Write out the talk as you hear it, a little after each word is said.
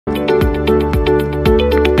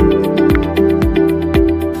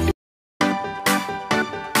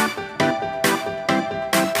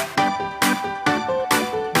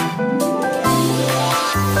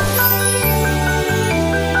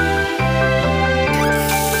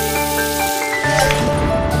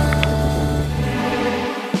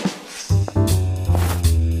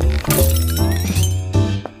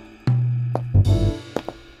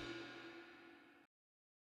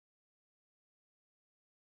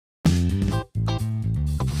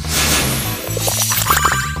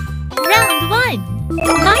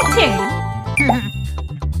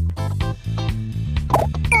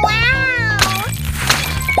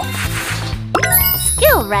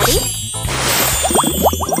ready?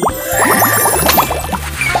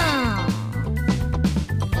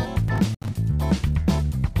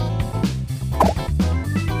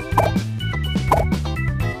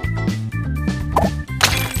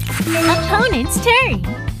 Opponent's turn.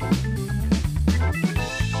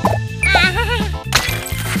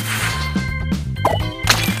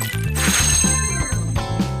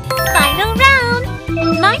 Final round.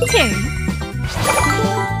 My turn.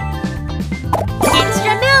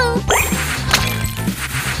 Extra move.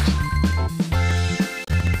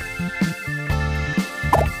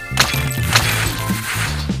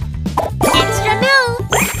 Extra move.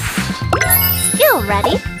 Skill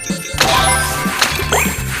ready?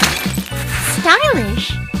 Stylish.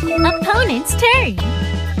 Opponent's turn.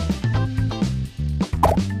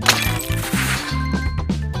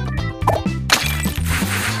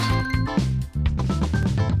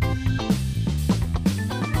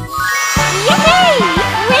 Yay!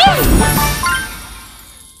 Win!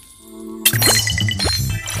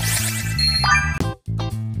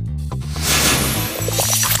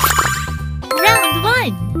 Round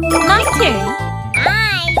 1. My turn.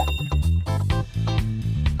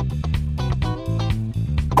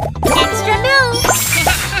 Extra move.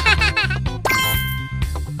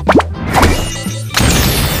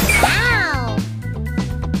 Wow.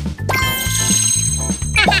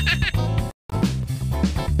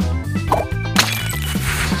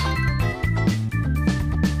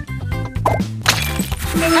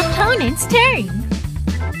 Opponent's turn.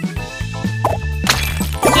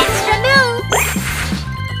 Extra move.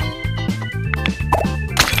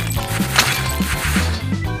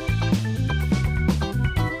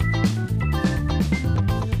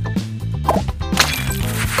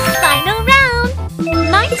 Final round.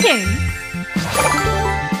 My turn.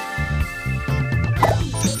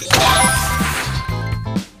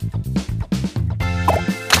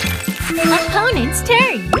 Opponent's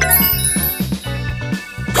turn.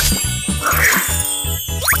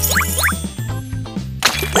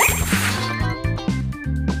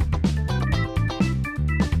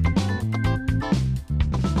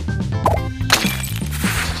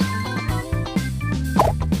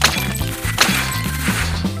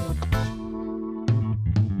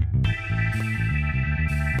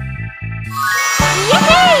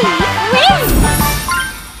 Yay! Win!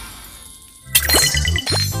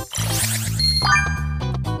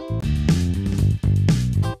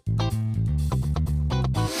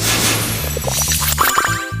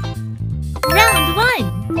 Round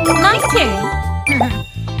 1. My turn.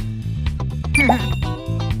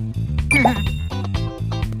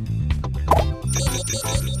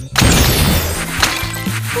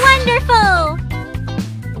 Wonderful!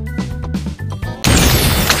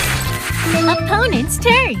 Opponent's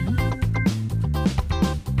turn.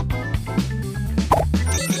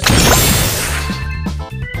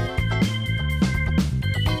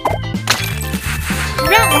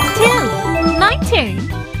 Round 2. My turn.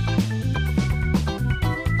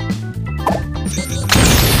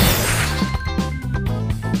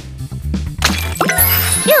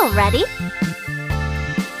 Skill ready?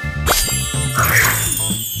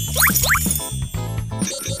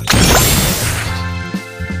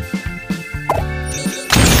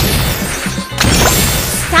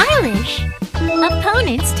 Stylish.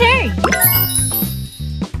 Opponent's turn.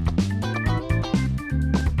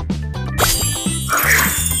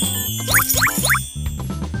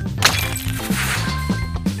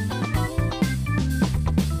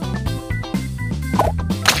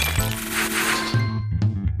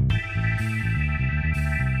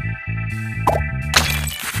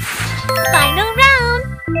 Final round.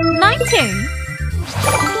 My turn.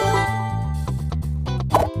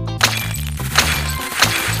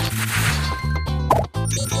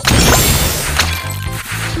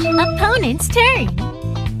 Opponent's turn.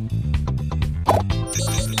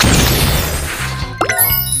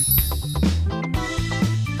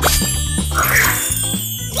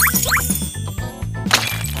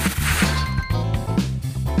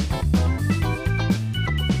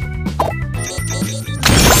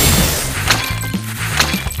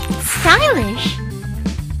 Stylish.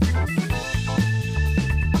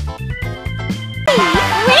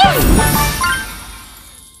 Win!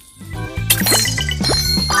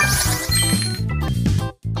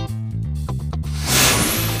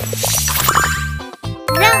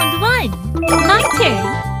 Round 1. My turn.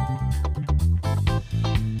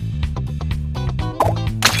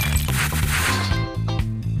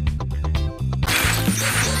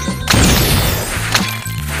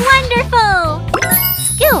 Wonderful!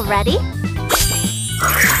 Skill ready?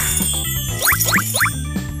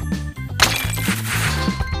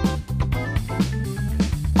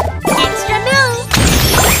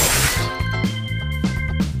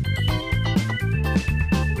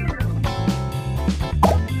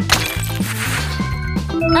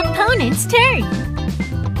 Opponent's turn.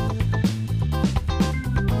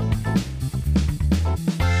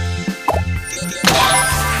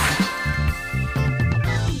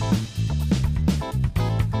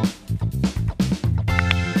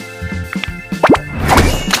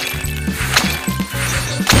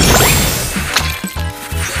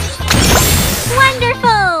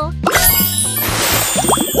 Wonderful!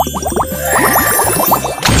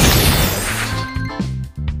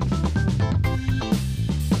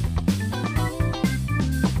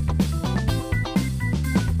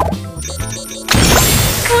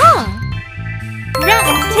 Cool!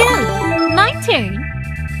 Round 2. My turn.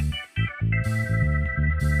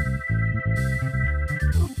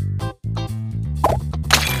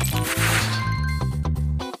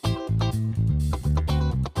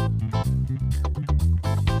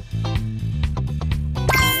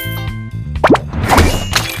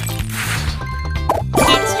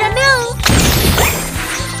 Extra move!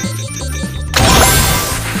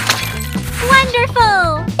 Wonderful!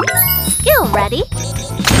 Skill ready?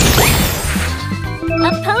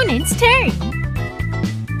 Opponent's turn.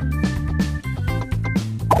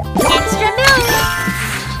 Extra move!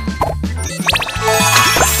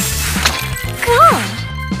 Cool!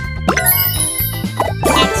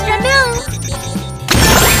 Extra move!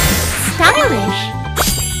 Stylish!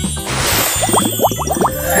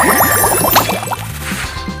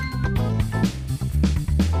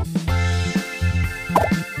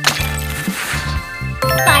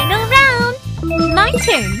 Final round! My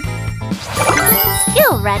turn.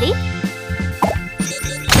 Skill ready?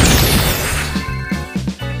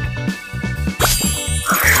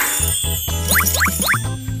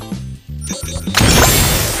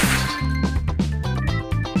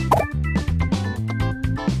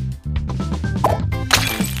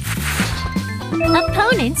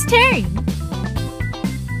 Opponent's turn.